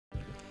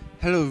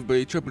Hello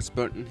everybody, Triple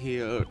Spartan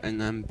here,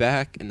 and I'm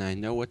back and I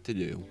know what to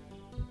do.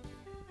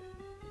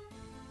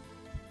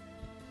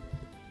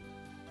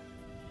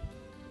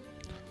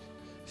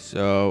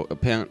 So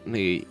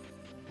apparently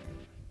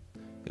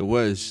it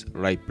was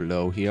right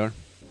below here.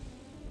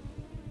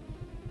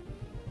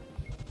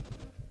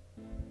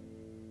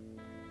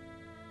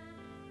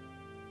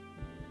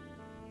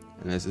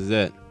 And this is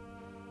it.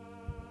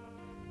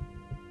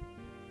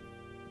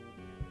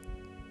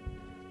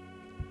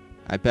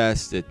 I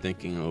passed it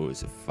thinking it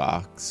was a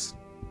fox.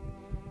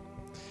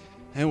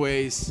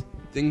 Anyways,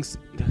 things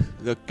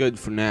look good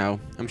for now.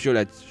 I'm sure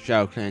that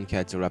Shadowclan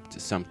cats are up to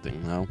something,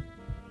 though.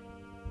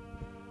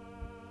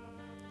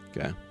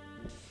 Okay.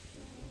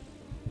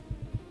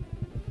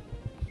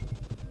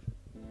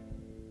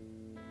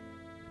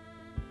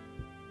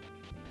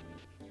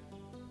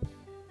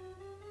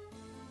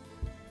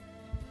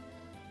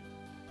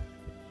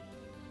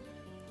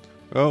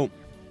 Oh,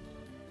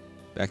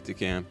 back to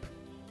camp.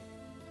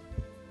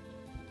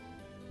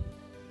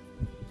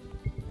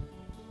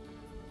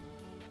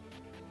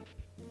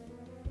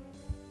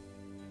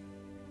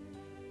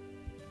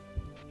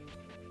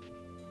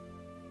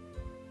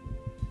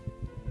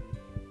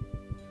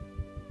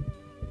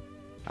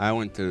 I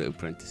went to the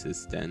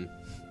apprentice's den.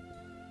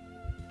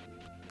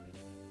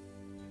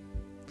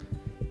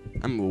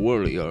 I'm a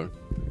warrior.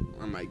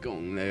 Where am I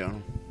going there?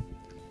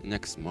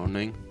 Next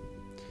morning.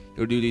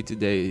 Your duty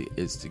today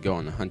is to go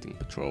on a hunting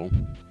patrol.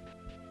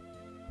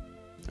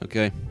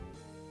 Okay.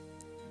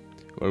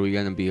 Where are we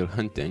gonna be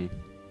hunting?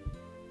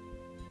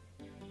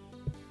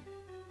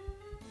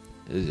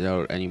 Is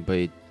there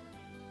anybody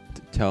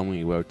to tell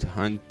me where to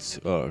hunt,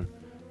 or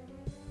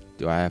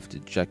do I have to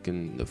check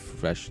in the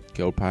fresh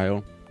kill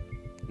pile?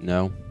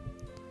 No.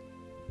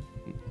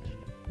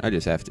 I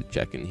just have to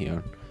check in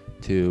here.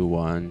 2,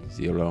 1,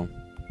 0.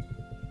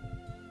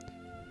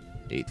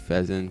 8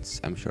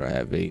 pheasants. I'm sure I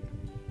have 8.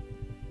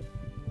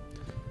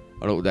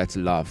 Although that's a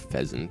lot of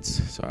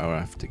pheasants, so I'll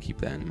have to keep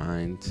that in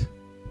mind.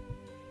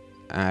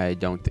 I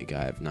don't think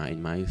I have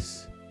 9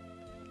 mice.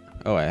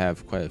 Oh, I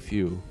have quite a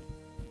few.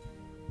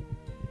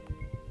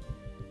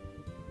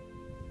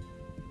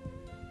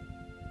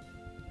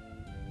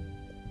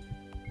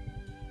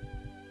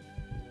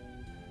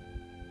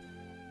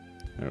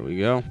 There we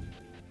go.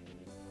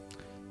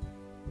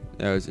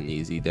 That was an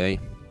easy day.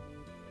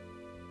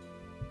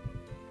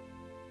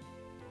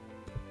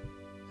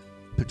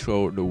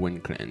 Patrol the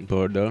Wind Clan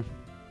border.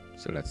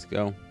 So let's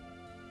go.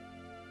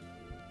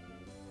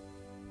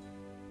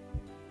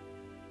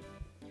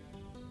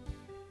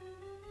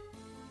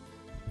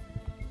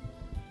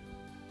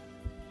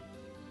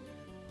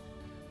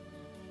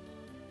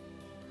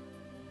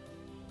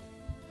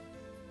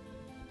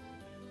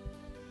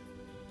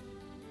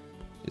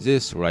 Is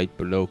this right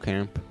below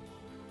camp?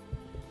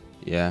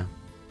 Yeah.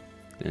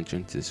 The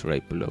entrance is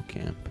right below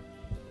camp.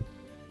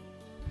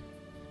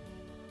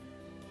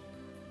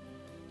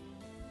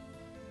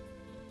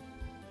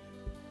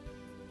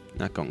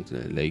 Not going to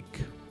the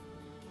lake.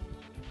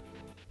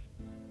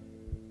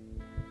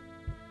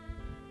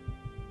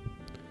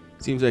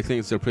 Seems like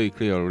things are pretty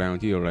clear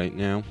around here right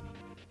now.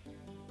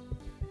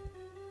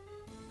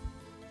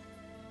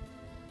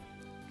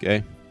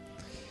 Okay.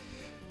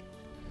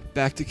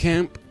 Back to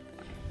camp.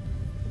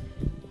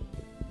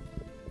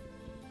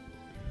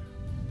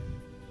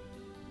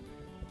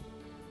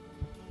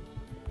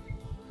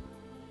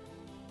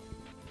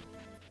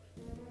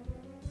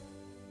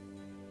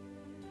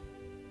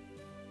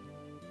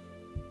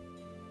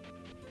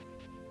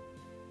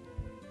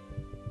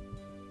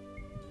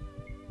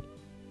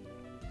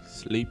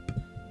 Sleep.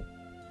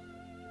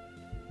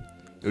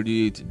 Your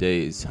duty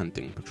today is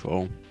hunting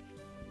patrol.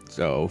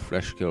 So,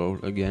 fresh kill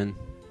again.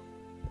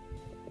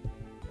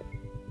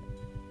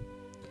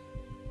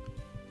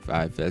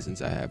 5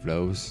 pheasants, I have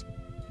those.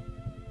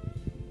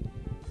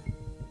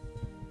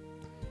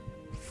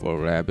 4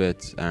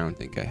 rabbits, I don't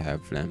think I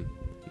have them.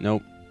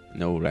 Nope,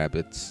 no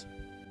rabbits.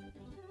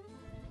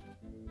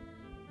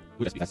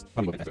 Ooh, that's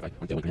probably what I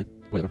want to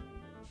whatever.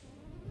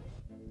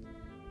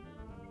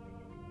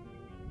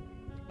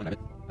 1 rabbit.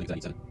 I think I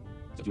need 7.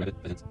 So 2 rabbit,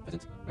 pheasants,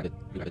 rabbit,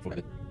 3 rabbit, 4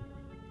 rabbit.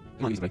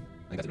 Come on, easy play. I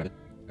think that's a rabbit,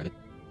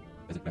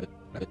 pheasant,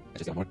 rabbit. I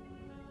just got more.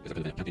 Because I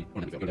put it in counting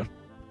 4 and then we go there.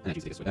 And I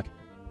choose to take this way back.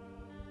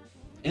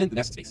 And the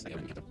next space, I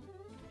haven't counted.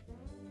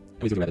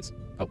 And we do the rabbits.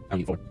 Oh, I only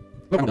need 4.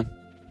 Well, I'm done.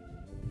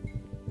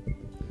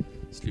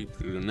 Sleep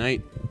through the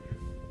night.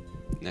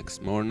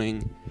 Next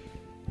morning.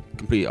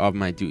 Complete all of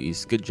my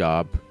duties. Good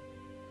job.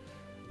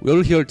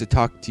 We're here to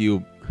talk to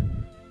you.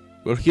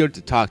 We're here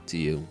to talk to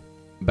you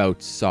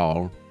about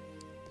Saul.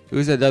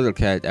 Who's that other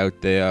cat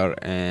out there,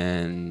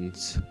 and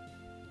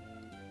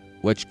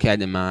which cat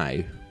am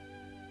I?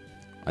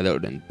 Other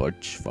than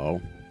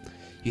Butchfall.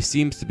 He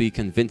seems to be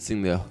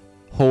convincing the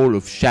whole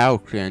of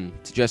Shadowclan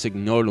to just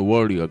ignore the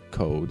warrior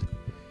code.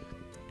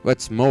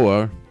 What's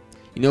more,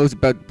 he knows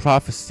about the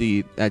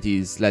prophecy that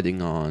he's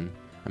letting on.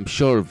 I'm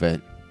sure of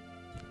it.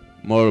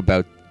 More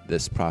about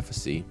this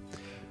prophecy.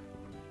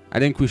 I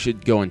think we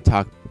should go and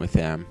talk with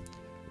him.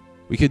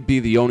 We could be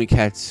the only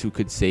cats who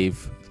could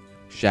save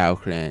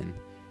Shadowclan.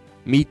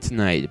 Meet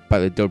tonight by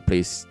the dirt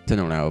place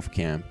tunnel out of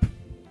camp.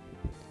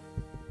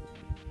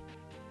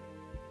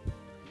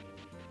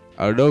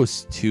 Are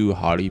those 2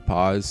 holly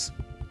paws?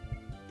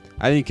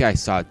 I think I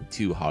saw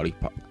 2 holly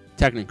paws.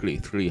 Technically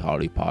 3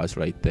 holly paws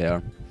right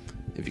there,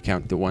 if you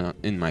count the one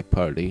in my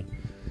party.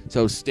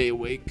 So stay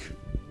awake.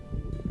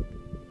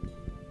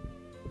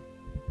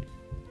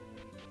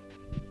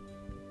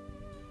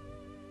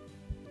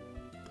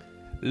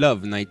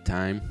 Love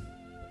nighttime.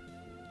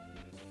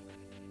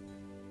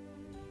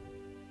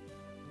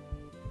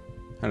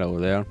 Hello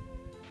there.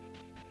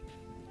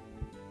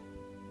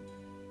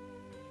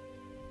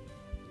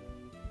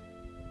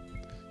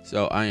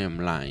 So I am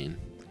lying.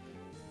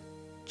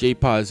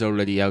 J-Paw is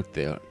already out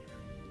there.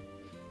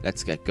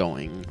 Let's get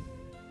going.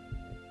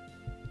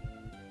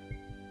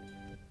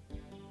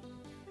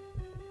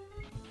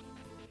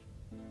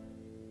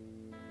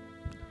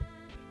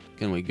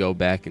 Can we go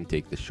back and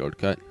take the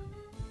shortcut?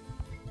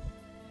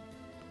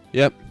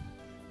 Yep.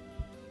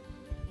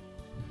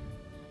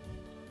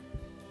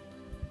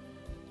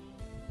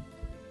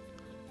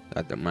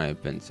 Thought there might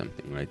have been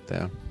something right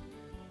there.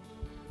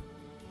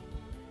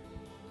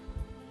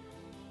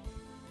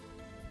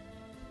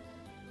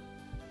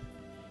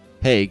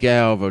 Hey, get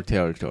out of our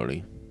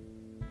territory.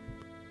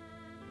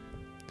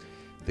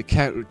 The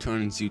cat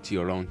returns you to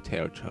your own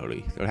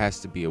territory. There has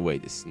to be a way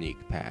to sneak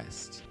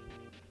past.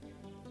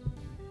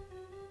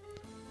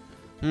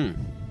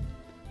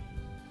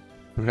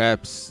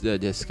 Perhaps the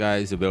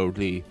disguise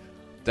ability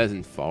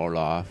doesn't fall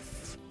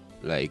off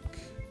like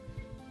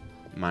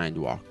Mind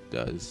Walk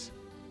does.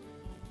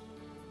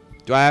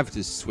 Do I have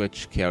to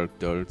switch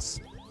characters?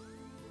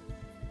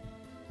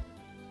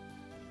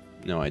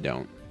 No, I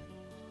don't.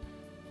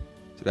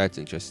 So that's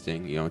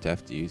interesting. You don't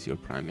have to use your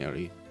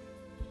primary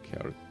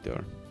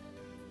character.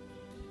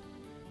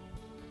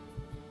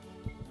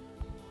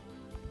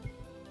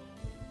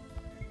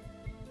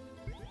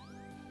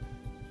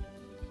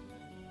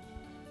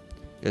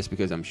 Just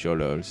because I'm sure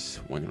there's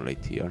one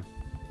right here.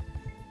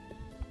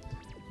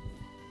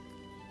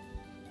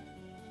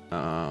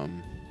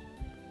 I'm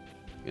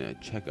gonna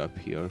check up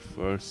here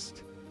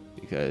first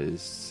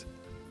because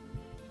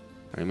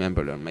I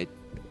remember there might.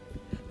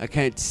 I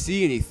can't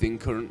see anything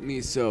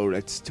currently, so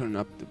let's turn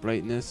up the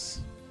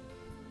brightness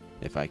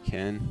if I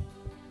can.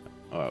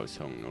 Oh, I was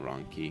holding the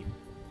wrong key.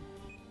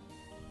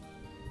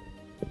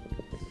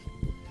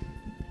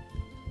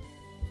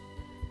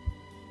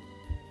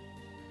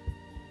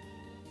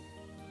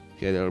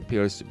 Okay, there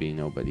appears to be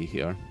nobody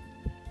here.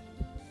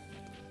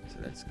 So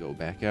let's go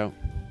back out.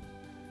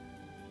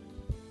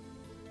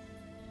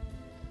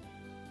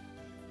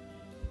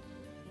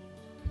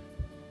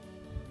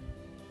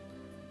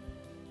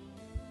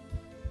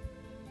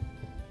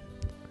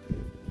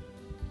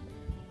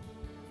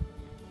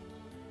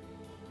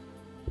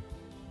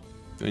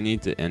 We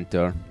need to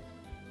enter.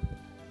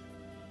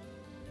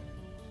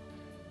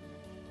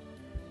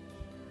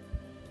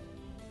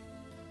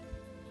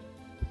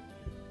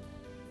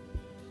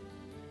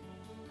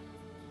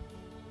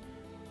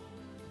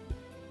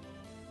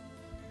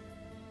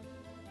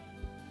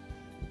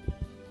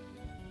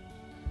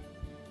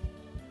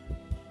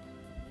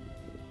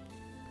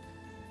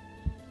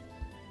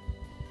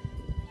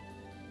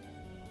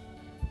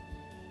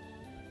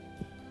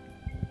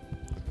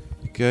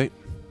 Okay.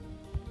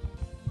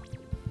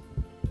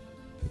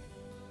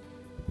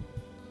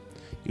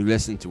 You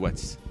listen to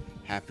what's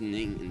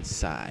happening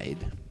inside.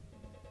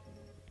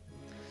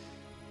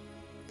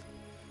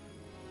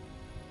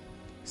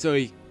 So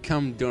he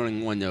come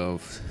during one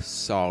of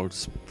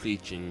Saul's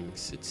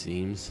preachings, it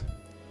seems.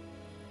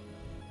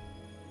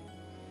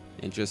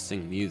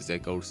 Interesting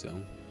music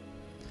also.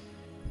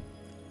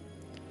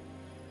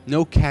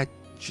 No cat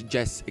should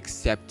just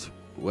accept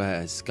what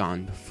has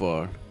gone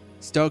before.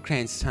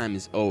 Shadowclan's time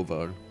is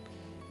over.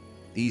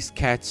 These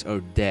cats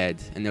are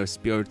dead, and their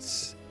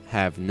spirits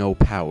have no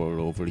power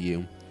over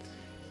you.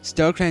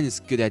 Shadowclan is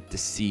good at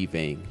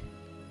deceiving.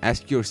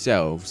 Ask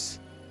yourselves,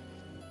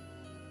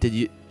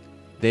 did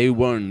they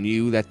warn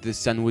you that the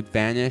sun would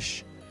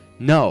vanish?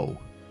 No.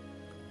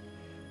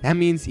 That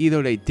means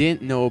either they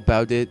didn't know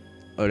about it,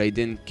 or they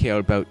didn't care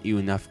about you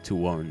enough to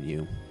warn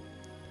you.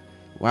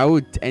 Why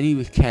would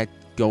any cat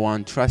go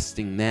on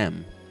trusting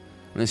them?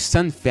 When the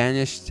sun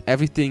vanished,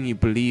 everything you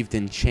believed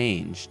in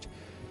changed.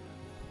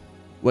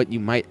 What you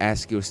might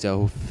ask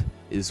yourself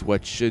is,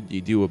 what should you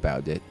do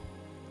about it?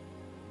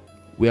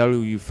 Where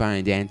will you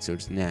find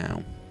answers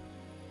now?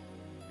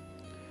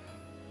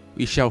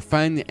 We shall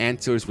find the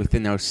answers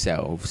within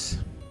ourselves.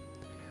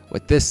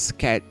 What this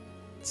cat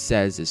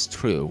says is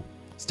true.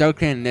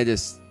 Shadowclan let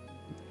us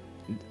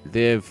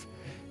live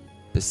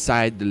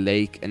beside the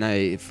lake, and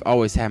I've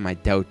always had my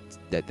doubt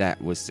that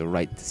that was the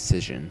right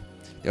decision.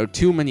 There are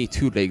too many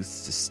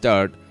two-legs to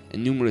start,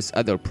 and numerous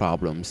other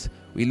problems.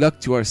 We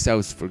look to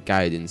ourselves for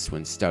guidance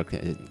when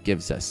Shadowclan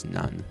gives us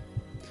none.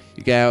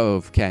 You get out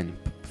of camp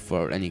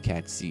before any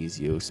cat sees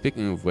you.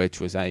 Speaking of which,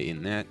 was I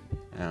in that?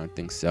 I don't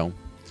think so.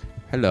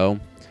 Hello.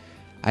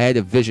 I had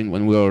a vision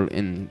when we were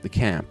in the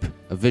camp.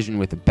 A vision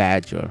with a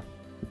badger.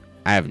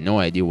 I have no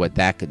idea what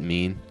that could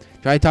mean.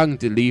 Try talking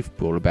to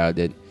Leafpool about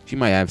it. She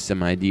might have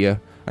some idea.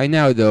 Right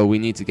now, though, we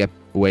need to get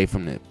away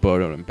from the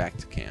border and back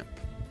to camp.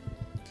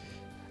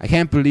 I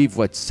can't believe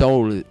what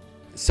Saul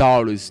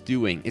is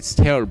doing. It's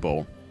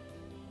terrible.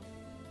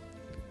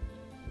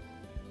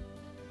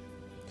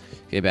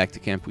 Okay, back to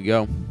camp we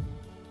go.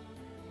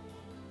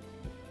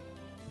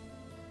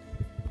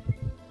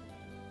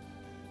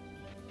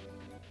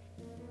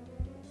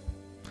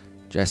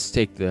 Just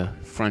take the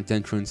front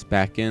entrance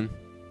back in.